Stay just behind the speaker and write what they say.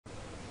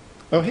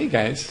Oh, hey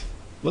guys.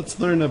 Let's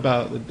learn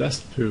about the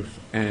dust poof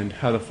and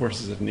how the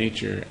forces of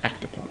nature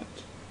act upon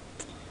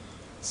it.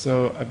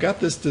 So I've got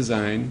this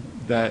design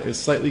that is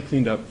slightly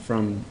cleaned up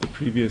from the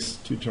previous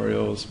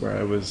tutorials where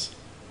I was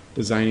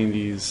designing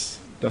these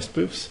dust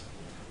poofs.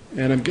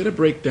 And I'm going to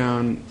break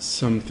down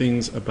some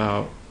things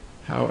about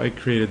how I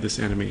created this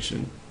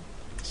animation.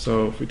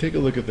 So if we take a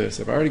look at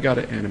this, I've already got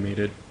it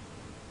animated.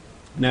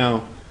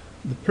 Now,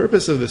 the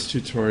purpose of this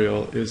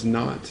tutorial is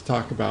not to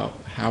talk about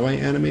how I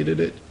animated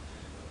it,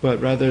 but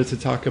rather to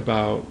talk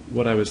about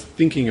what I was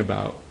thinking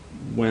about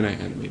when I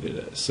animated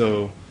it.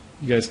 So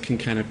you guys can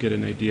kind of get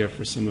an idea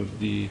for some of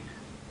the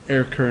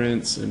air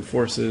currents and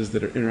forces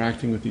that are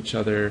interacting with each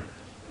other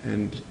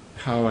and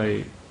how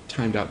I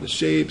timed out the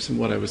shapes and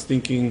what I was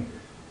thinking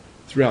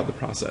throughout the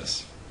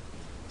process.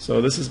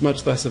 So this is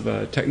much less of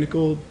a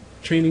technical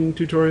training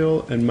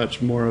tutorial and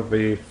much more of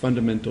a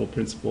fundamental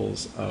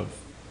principles of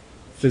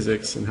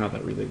physics and how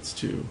that relates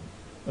to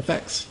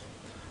effects.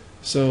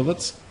 So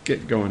let's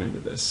get going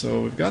into this.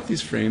 So we've got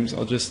these frames.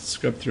 I'll just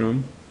scrub through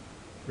them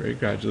very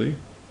gradually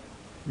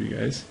for you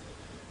guys.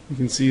 You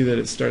can see that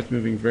it starts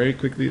moving very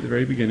quickly at the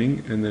very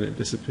beginning and then it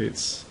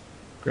dissipates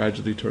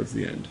gradually towards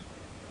the end.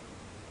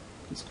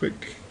 It's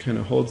quick, kind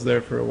of holds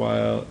there for a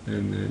while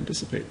and then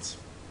dissipates.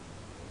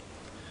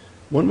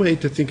 One way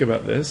to think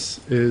about this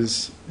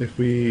is if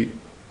we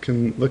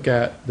can look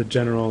at the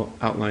general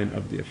outline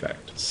of the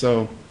effect.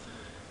 So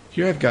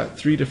here I've got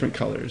three different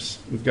colors.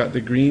 We've got the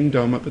green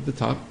dome up at the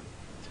top,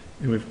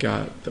 and we've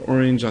got the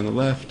orange on the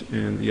left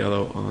and the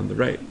yellow on the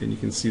right. And you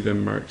can see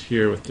them marked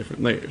here with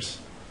different layers.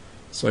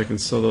 So I can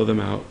solo them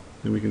out,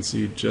 and we can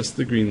see just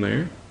the green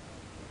layer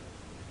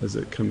as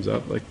it comes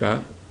up like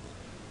that.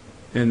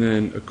 And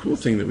then a cool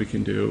thing that we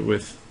can do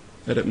with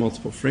edit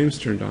multiple frames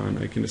turned on,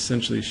 I can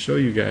essentially show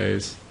you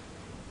guys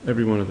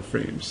every one of the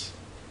frames.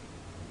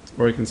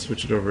 Or I can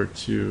switch it over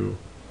to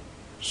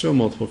show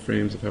multiple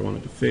frames if I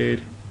wanted to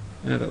fade.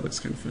 That looks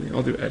kind of funny.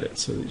 I'll do edit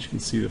so that you can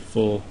see the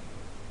full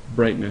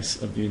brightness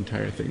of the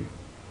entire thing.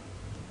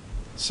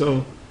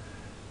 So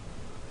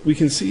we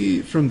can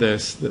see from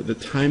this that the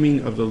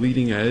timing of the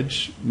leading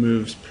edge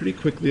moves pretty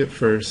quickly at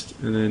first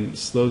and then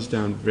slows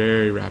down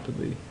very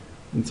rapidly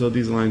until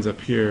these lines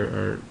up here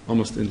are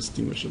almost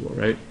indistinguishable,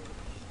 right?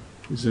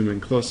 If we zoom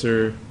in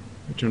closer,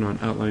 we turn on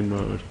outline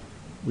mode,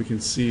 we can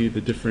see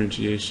the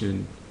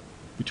differentiation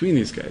between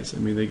these guys. I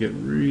mean, they get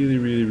really,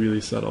 really,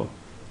 really subtle.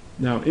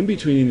 Now, in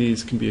between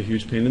these can be a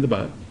huge pain in the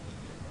butt,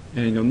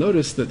 and you'll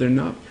notice that they're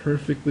not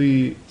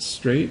perfectly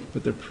straight,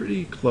 but they're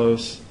pretty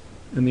close,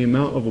 and the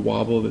amount of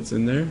wobble that's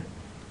in there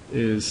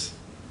is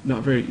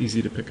not very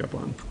easy to pick up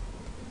on.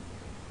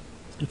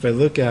 If I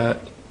look at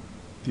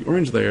the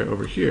orange layer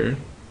over here,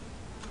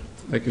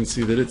 I can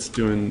see that it's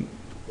doing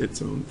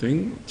its own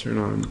thing. Turn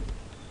on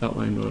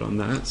outline mode on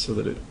that so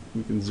that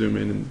we can zoom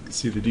in and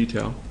see the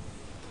detail.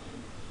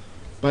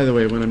 By the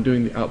way, when I'm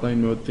doing the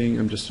outline mode thing,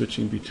 I'm just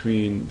switching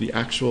between the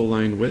actual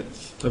line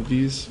width of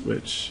these,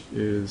 which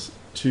is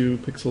 2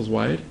 pixels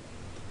wide,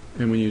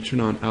 and when you turn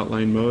on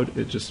outline mode,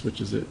 it just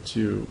switches it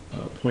to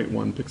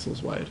 0.1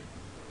 pixels wide.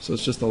 So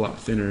it's just a lot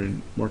thinner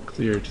and more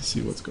clear to see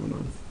what's going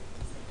on.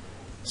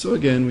 So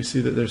again, we see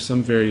that there's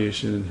some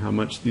variation in how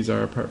much these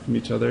are apart from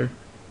each other,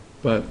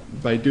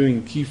 but by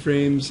doing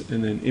keyframes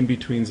and then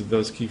in-betweens of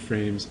those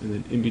keyframes and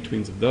then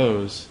in-betweens of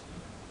those,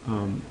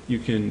 you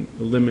can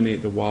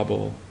eliminate the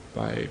wobble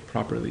by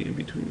properly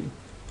in-betweening.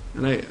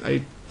 And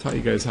I taught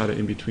you guys how to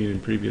in-between in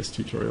previous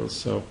tutorials,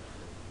 so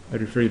I'd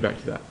refer you back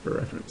to that for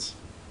reference.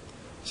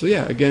 So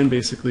yeah, again,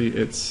 basically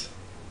it's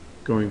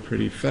going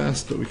pretty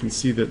fast, but we can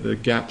see that the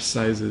gap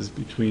sizes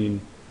between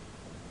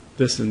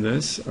this and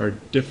this are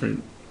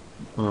different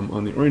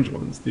on the orange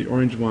ones. The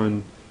orange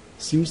one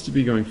seems to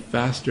be going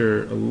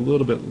faster a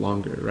little bit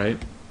longer, right?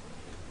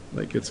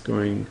 Like it's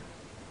going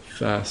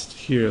fast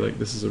here, like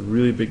this is a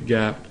really big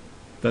gap,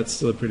 that's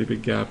still a pretty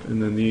big gap,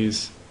 and then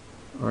these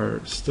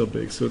are still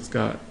big. So it's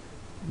got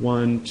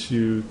 1,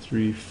 2,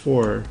 3,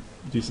 4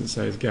 decent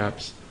sized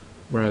gaps,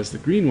 whereas the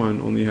green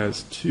one only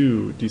has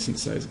 2 decent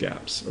sized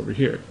gaps over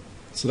here.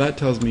 So that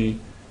tells me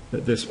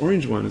that this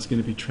orange one is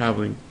going to be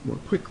traveling more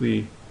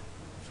quickly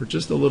for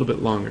just a little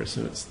bit longer.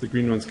 So it's the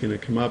green one's going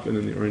to come up and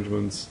then the orange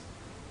one's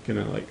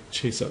going to like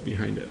chase up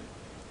behind it.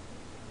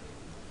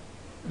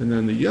 And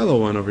then the yellow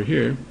one over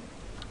here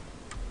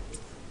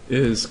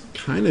is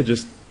kind of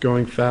just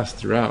going fast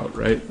throughout,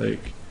 right?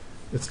 Like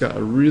it's got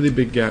a really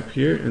big gap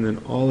here, and then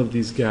all of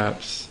these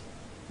gaps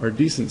are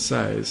decent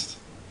sized,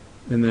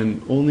 and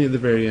then only at the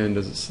very end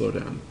does it slow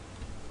down.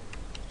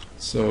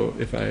 So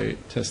if I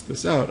test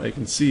this out, I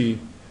can see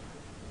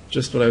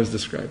just what I was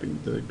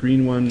describing. The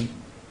green one,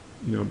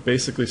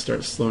 basically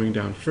starts slowing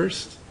down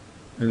first,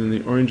 and then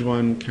the orange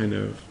one kind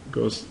of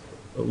goes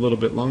a little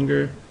bit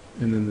longer,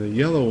 and then the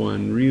yellow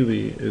one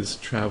really is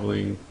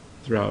traveling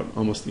throughout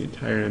almost the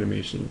entire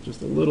animation with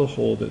just a little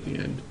hold at the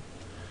end.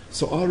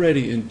 So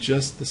already in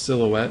just the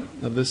silhouette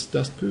of this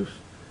dust poof,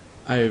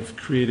 I've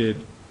created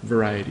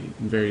variety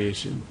and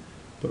variation.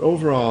 But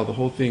overall, the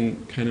whole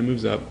thing kind of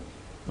moves up.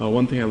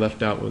 One thing I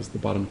left out was the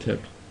bottom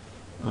tip.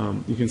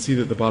 you can see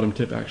that the bottom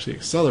tip actually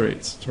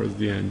accelerates towards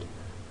the end,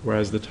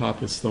 whereas the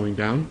top is slowing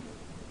down.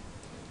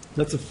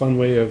 That's a fun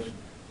way of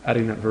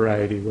adding that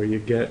variety, where you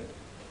get,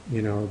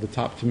 the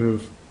top to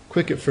move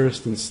quick at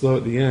first and slow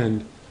at the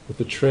end, with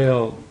the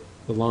trail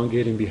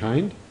elongating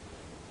behind,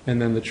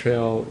 and then the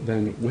trail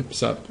then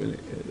whips up, and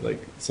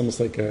it's almost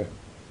like a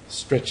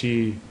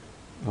stretchy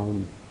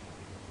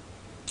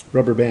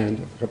rubber band.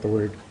 I forgot the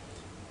word.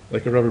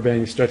 Like a rubber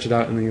band, you stretch it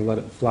out and then you let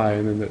it fly,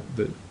 and then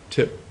the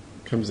tip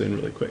comes in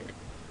really quick.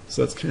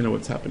 So that's kind of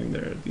what's happening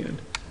there at the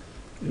end.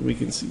 And we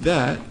can see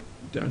that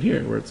down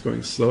here, where it's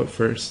going slow at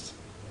first,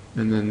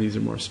 and then these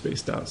are more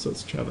spaced out, so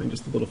it's traveling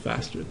just a little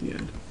faster at the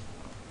end.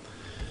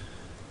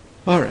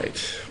 All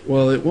right,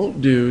 well, it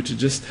won't do to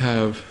just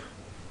have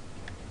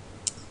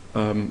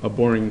a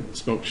boring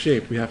smoke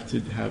shape. We have to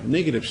have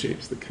negative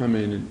shapes that come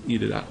in and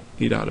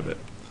eat out of it.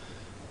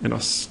 And I'll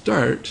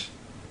start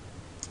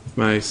with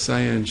my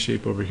cyan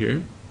shape over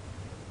here,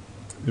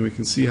 and we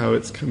can see how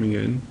it's coming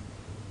in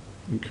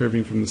and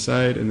curving from the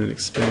side and then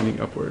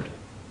expanding upward.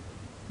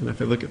 And if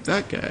I look at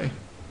that guy,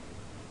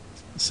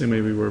 the same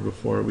way we were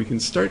before, we can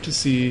start to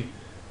see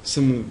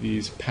some of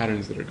these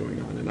patterns that are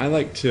going on. And I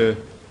like to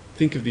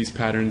think of these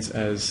patterns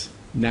as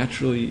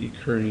naturally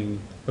occurring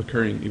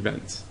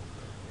events.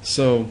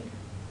 So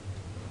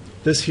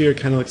this here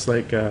kind of looks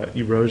like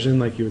erosion,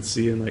 like you would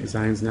see in like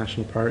Zion's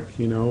National Park,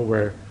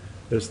 where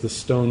there's the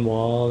stone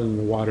wall and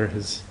the water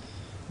has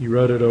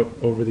eroded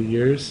over the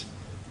years.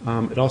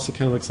 It also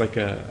kind of looks like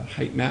a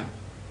height map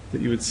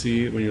that you would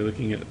see when you're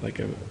looking at like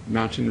a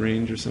mountain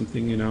range or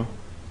something,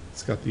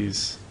 It's got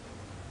these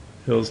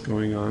hills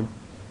going on.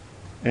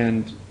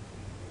 And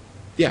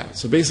yeah,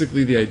 so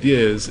basically the idea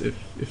is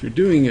if you're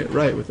doing it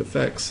right with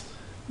effects,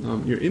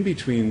 your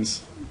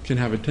in-betweens can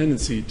have a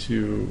tendency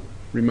to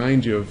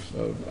remind you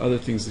of other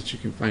things that you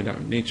can find out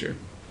in nature.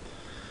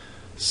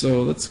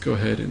 So let's go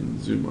ahead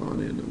and zoom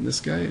on this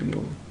guy, and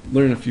we'll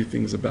learn a few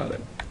things about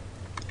it.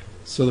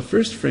 So the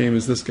first frame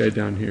is this guy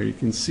down here. You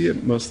can see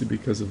it mostly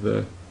because of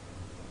the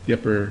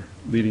upper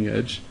leading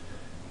edge.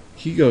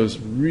 He goes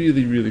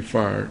really, really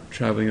far,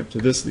 traveling up to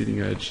this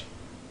leading edge,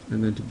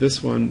 and then to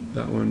this one,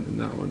 and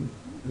that one,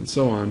 and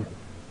so on,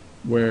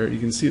 where you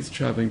can see it's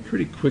traveling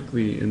pretty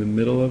quickly in the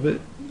middle of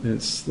it, and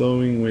it's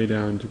slowing way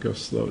down to go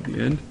slow at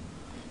the end.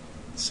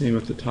 Same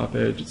with the top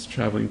edge, it's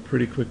traveling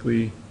pretty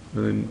quickly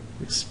and then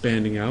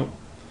expanding out.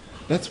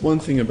 That's one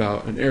thing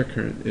about an air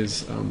current,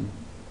 is you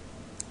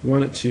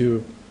want it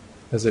to,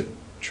 as it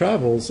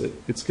travels,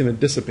 it's going to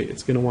dissipate,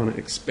 it's going to want to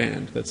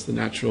expand. That's the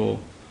natural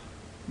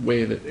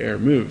way that air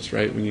moves,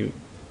 right? When you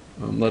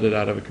let it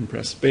out of a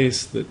compressed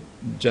space that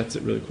jets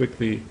it really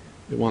quickly,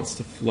 it wants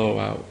to flow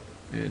out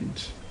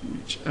and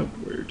reach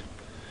outward.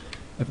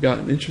 I've got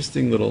an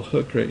interesting little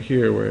hook right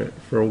here where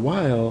for a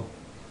while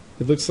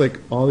it looks like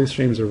all these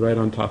frames are right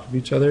on top of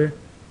each other,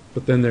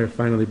 but then they're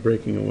finally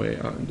breaking away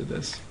out into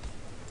this.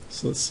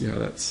 So let's see how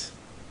that's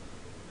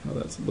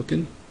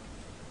looking.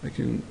 I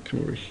can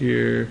come over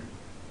here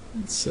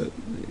and set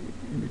my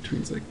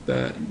in-betweens like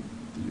that and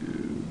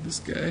do this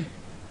guy.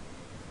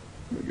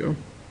 There we go.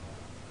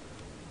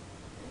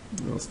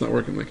 Well, it's not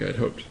working like I had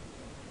hoped.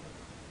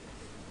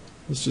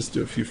 Let's just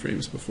do a few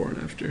frames before and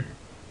after.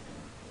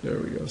 There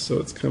we go. So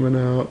it's coming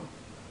out.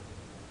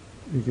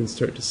 You can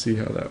start to see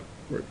how that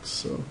works.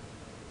 So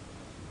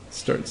it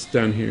starts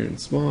down here in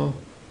small,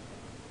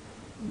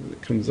 and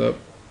it comes up,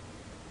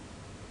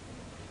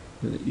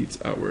 and it eats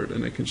outward.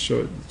 And I can show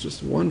it with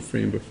just one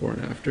frame before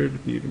and after to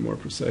be even more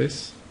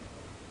precise.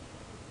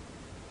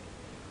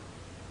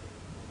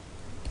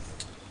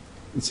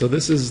 And so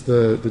this is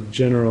the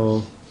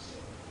general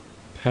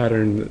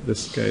pattern that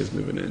this guy is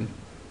moving in.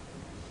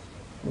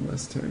 One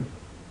last time.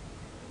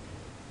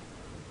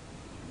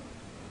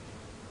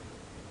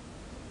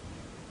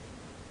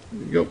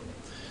 There you go.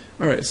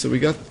 All right, so we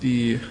got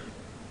the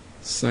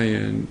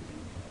cyan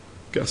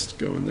gust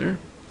going there.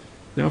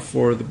 Now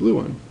for the blue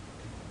one.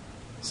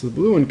 So the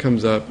blue one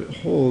comes up, it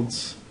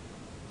holds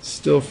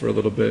still for a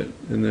little bit,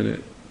 and then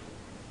it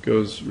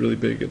goes really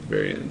big at the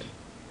very end.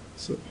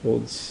 So it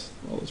holds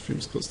all those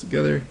frames close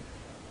together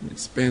and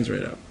expands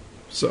right out.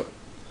 So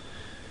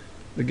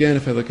again,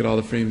 if I look at all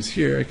the frames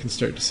here, I can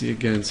start to see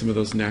again some of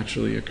those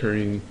naturally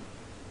occurring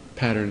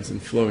patterns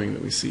and flowing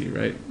that we see,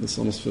 right? This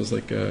almost feels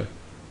like a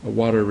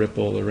water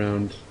ripple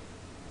around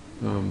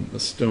a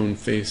stone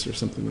face or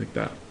something like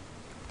that.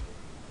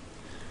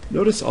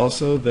 Notice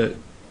also that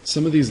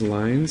some of these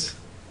lines,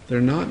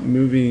 they're not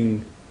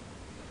moving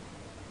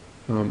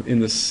in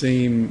the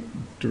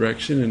same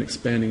direction and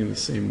expanding in the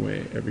same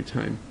way every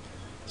time.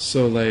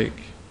 So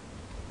like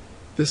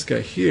this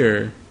guy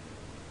here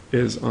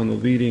is on the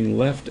leading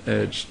left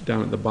edge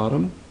down at the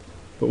bottom,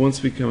 but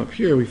once we come up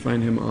here we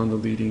find him on the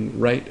leading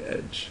right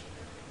edge,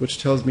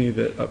 which tells me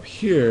that up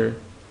here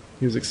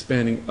he was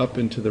expanding up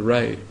into the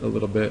right a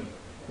little bit,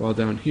 while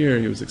down here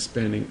he was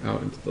expanding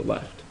out into the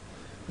left.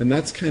 And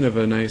that's kind of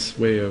a nice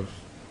way of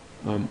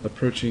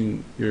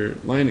approaching your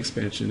line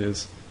expansion.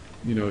 Is,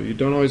 you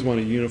don't always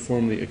want to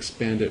uniformly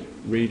expand it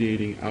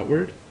radiating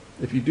outward.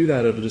 If you do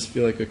that, it'll just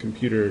feel like a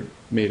computer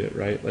made it,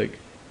 right? Like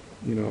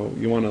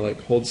you want to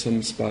like hold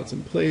some spots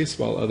in place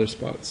while other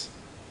spots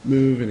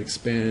move and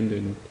expand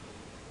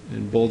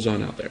and bulge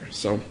on out there.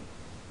 So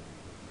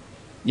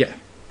yeah,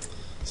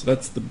 so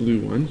that's the blue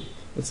one.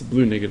 That's the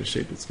blue negative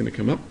shape that's going to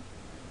come up.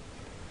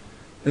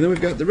 And then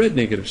we've got the red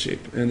negative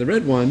shape. And the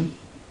red one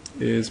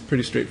is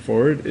pretty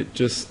straightforward. It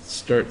just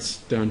starts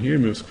down here,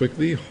 moves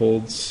quickly,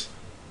 holds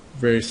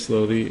very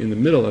slowly in the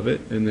middle of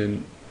it, and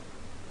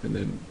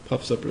then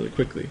puffs up really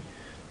quickly.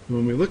 And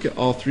when we look at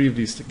all three of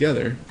these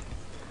together,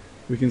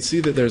 we can see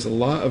that there's a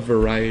lot of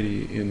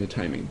variety in the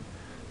timing.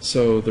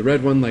 So the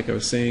red one, like I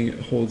was saying, it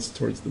holds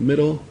towards the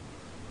middle.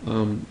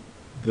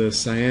 The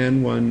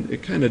cyan one,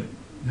 it kind of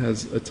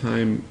has a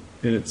time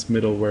in its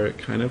middle where it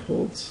kind of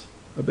holds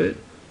a bit,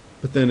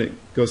 but then it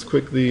goes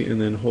quickly and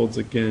then holds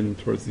again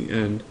towards the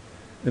end.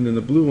 And then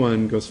the blue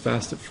one goes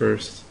fast at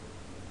first.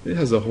 It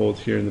has a hold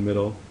here in the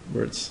middle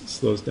where it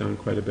slows down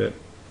quite a bit,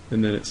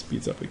 and then it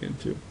speeds up again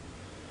too.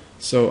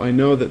 So I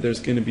know that there's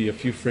going to be a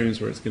few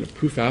frames where it's going to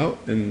poof out,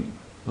 and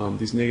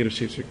these negative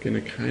shapes are going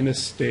to kind of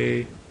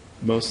stay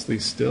mostly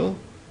still,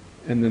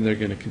 and then they're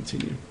going to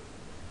continue.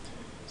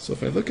 So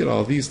if I look at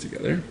all these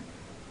together,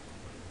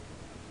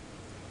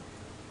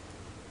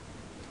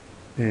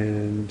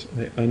 and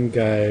I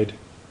unguide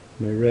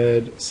my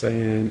red,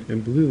 cyan,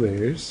 and blue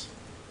layers,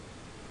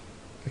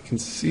 I can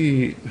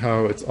see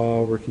how it's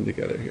all working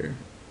together here.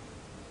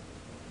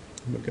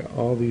 And we've got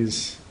all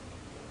these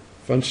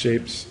fun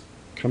shapes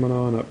coming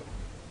on up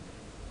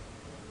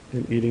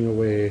and eating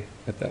away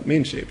at that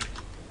main shape.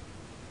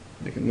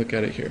 I can look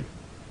at it here.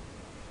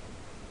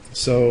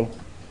 So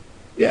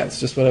yeah, it's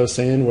just what I was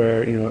saying,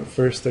 where at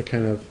first they're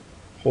kind of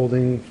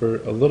holding for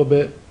a little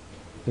bit,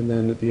 and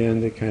then at the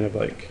end they kind of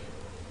like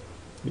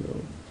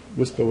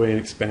wisp away and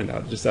expand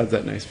out. It just adds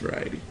that nice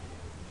variety.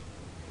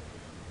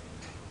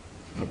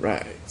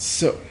 Alright,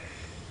 so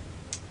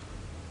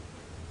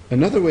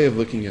another way of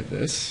looking at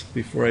this,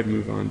 before I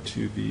move on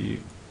to the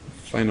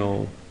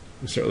final,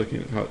 we start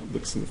looking at how it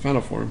looks in the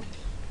final form,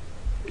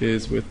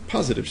 is with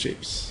positive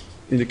shapes,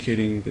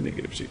 indicating the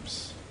negative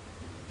shapes.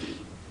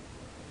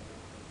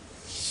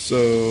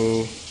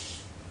 So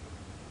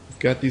we've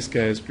got these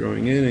guys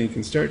growing in, and you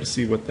can start to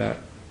see what that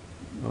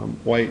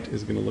white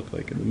is going to look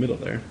like in the middle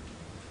there.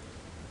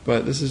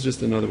 But this is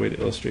just another way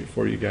to illustrate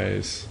for you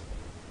guys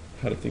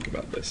how to think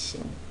about this. So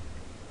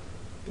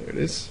there it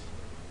is.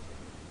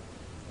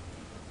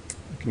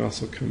 I can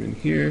also come in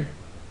here,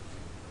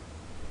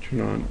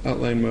 turn on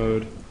outline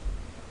mode,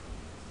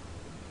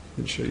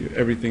 and show you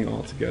everything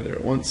all together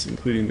at once,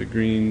 including the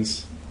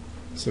greens.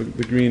 So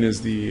the green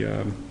is the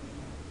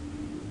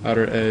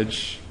outer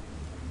edge,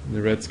 and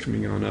the red's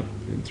coming on up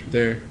and through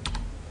there.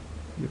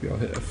 Maybe I'll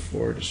hit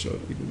F4 to show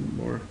it even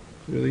more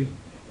clearly,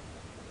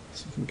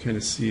 so you can kind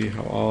of see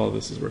how all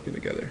this is working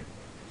together.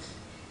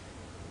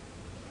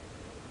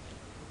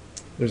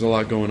 There's a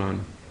lot going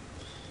on.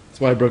 That's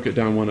why I broke it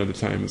down one at a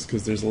time, is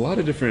because there's a lot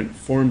of different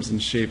forms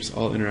and shapes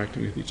all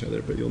interacting with each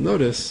other, but you'll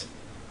notice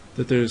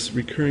that there's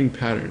recurring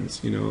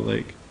patterns,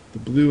 like the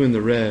blue and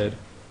the red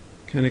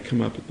kind of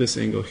come up at this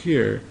angle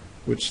here,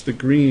 which the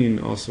green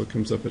also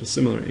comes up at a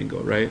similar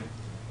angle, right?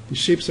 These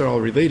shapes are all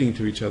relating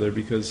to each other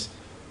because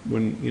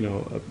when,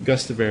 a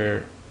gust of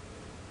air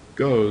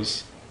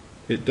goes,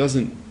 it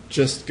doesn't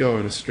just go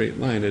in a straight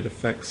line, it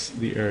affects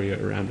the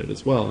area around it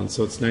as well, and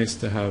so it's nice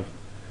to have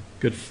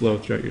good flow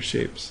throughout your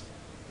shapes.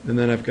 And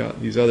then I've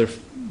got this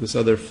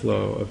other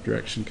flow of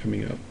direction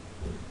coming up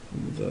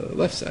on the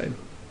left side,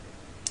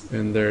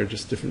 and they're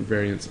just different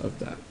variants of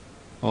that,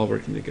 all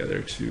working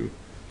together to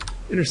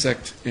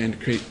intersect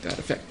and create that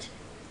effect.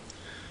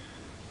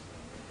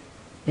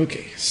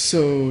 Okay,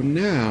 so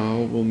now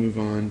we'll move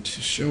on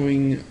to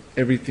showing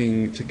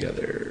everything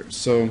together.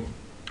 So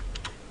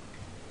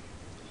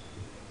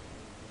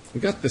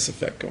we've got this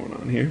effect going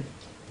on here,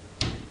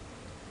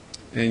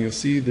 and you'll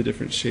see the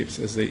different shapes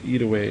as they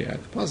eat away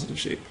at the positive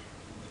shape.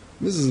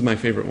 This is my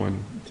favorite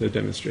one to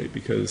demonstrate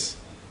because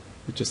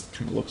it just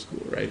kind of looks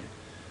cool, right?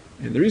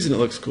 And the reason it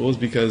looks cool is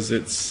because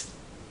it's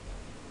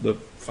the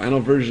final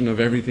version of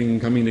everything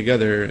coming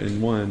together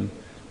in one,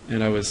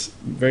 and I was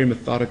very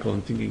methodical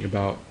in thinking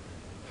about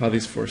how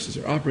these forces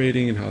are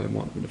operating and how I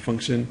want them to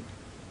function.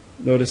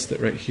 Notice that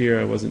right here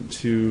I wasn't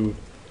too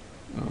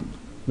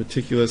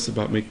meticulous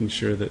about making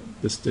sure that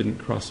this didn't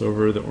cross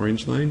over the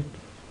orange line.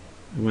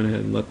 I went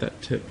ahead and let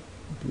that tip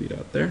bleed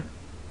out there.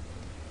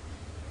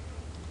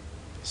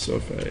 So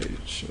if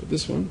I show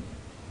this one,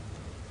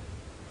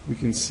 we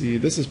can see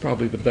this is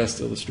probably the best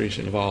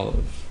illustration of all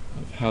of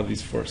how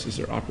these forces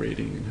are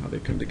operating and how they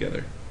come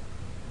together.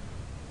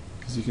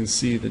 Because you can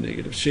see the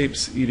negative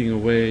shapes eating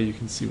away, you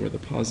can see where the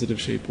positive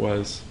shape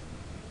was.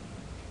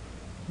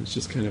 It's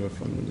just kind of a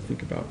fun one to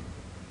think about.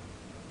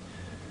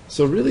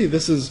 So really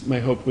this is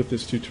my hope with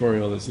this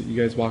tutorial, is that you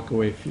guys walk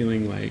away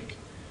feeling like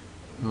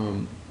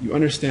you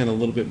understand a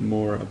little bit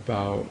more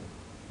about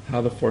how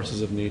the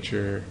forces of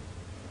nature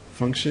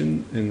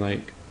function and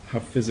like how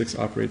physics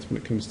operates when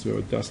it comes to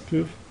a dust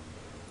poof.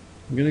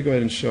 I'm going to go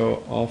ahead and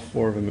show all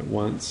four of them at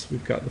once.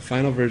 We've got the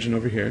final version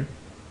over here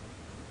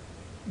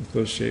with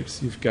those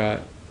shapes. You've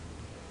got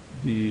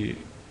the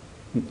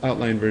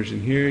outline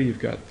version here, you've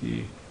got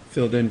the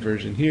filled in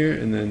version here,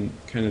 and then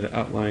kind of the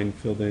outline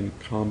filled in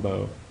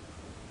combo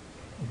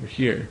over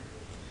here.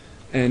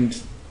 And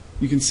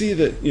you can see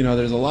that, you know,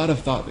 there's a lot of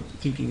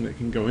thinking that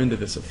can go into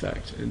this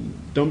effect.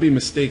 And don't be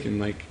mistaken,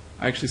 like,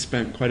 I actually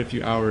spent quite a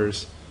few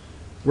hours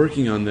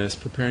working on this,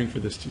 preparing for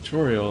this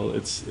tutorial.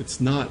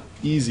 It's not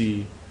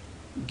easy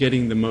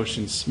getting the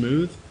motion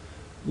smooth,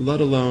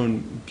 let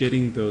alone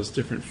getting those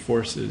different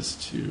forces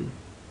to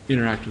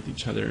interact with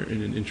each other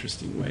in an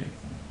interesting way.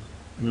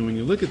 I mean, when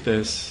you look at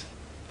this,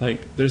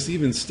 like, there's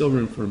even still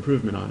room for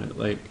improvement on it.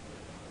 Like,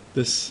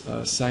 this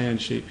cyan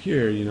shape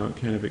here, you know, it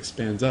kind of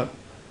expands up.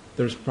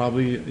 There's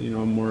probably, you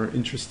know, a more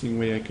interesting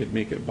way I could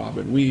make it bob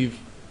and weave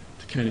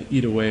to kind of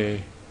eat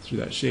away through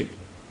that shape.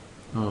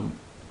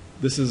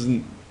 This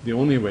isn't the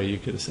only way you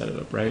could have set it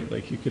up, right?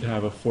 Like, you could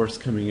have a force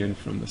coming in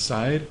from the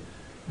side,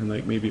 and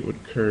like maybe it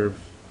would curve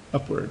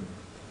upward,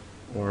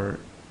 or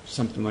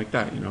something like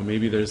that. You know,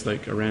 maybe there's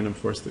like a random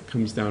force that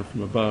comes down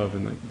from above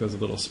and like does a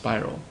little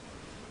spiral.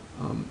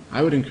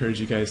 I would encourage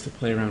you guys to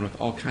play around with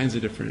all kinds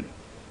of different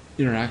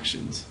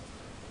interactions.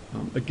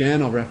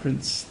 Again, I'll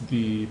reference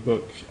the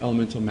book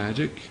Elemental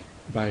Magic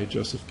by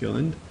Joseph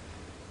Gilland.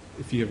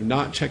 If you have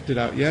not checked it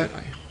out yet,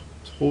 I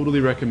totally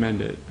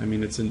recommend it. I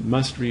mean, it's a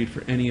must-read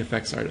for any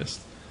effects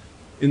artist.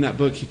 In that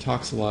book, he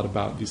talks a lot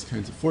about these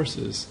kinds of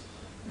forces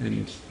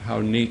and how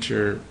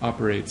nature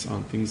operates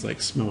on things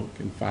like smoke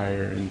and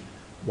fire and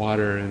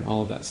water and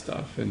all of that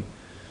stuff. And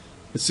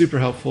it's super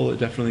helpful. It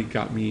definitely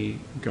got me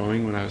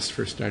going when I was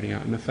first starting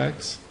out in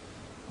effects.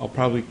 I'll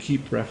probably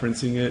keep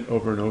referencing it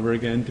over and over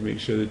again to make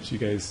sure that you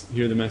guys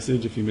hear the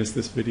message if you missed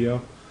this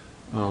video.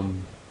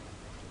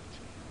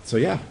 So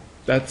yeah,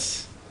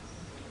 that's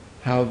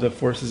how the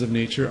forces of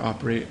nature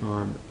operate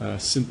on a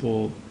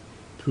simple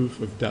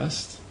poof of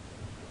dust.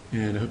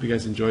 And I hope you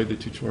guys enjoyed the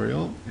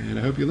tutorial, and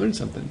I hope you learned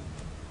something.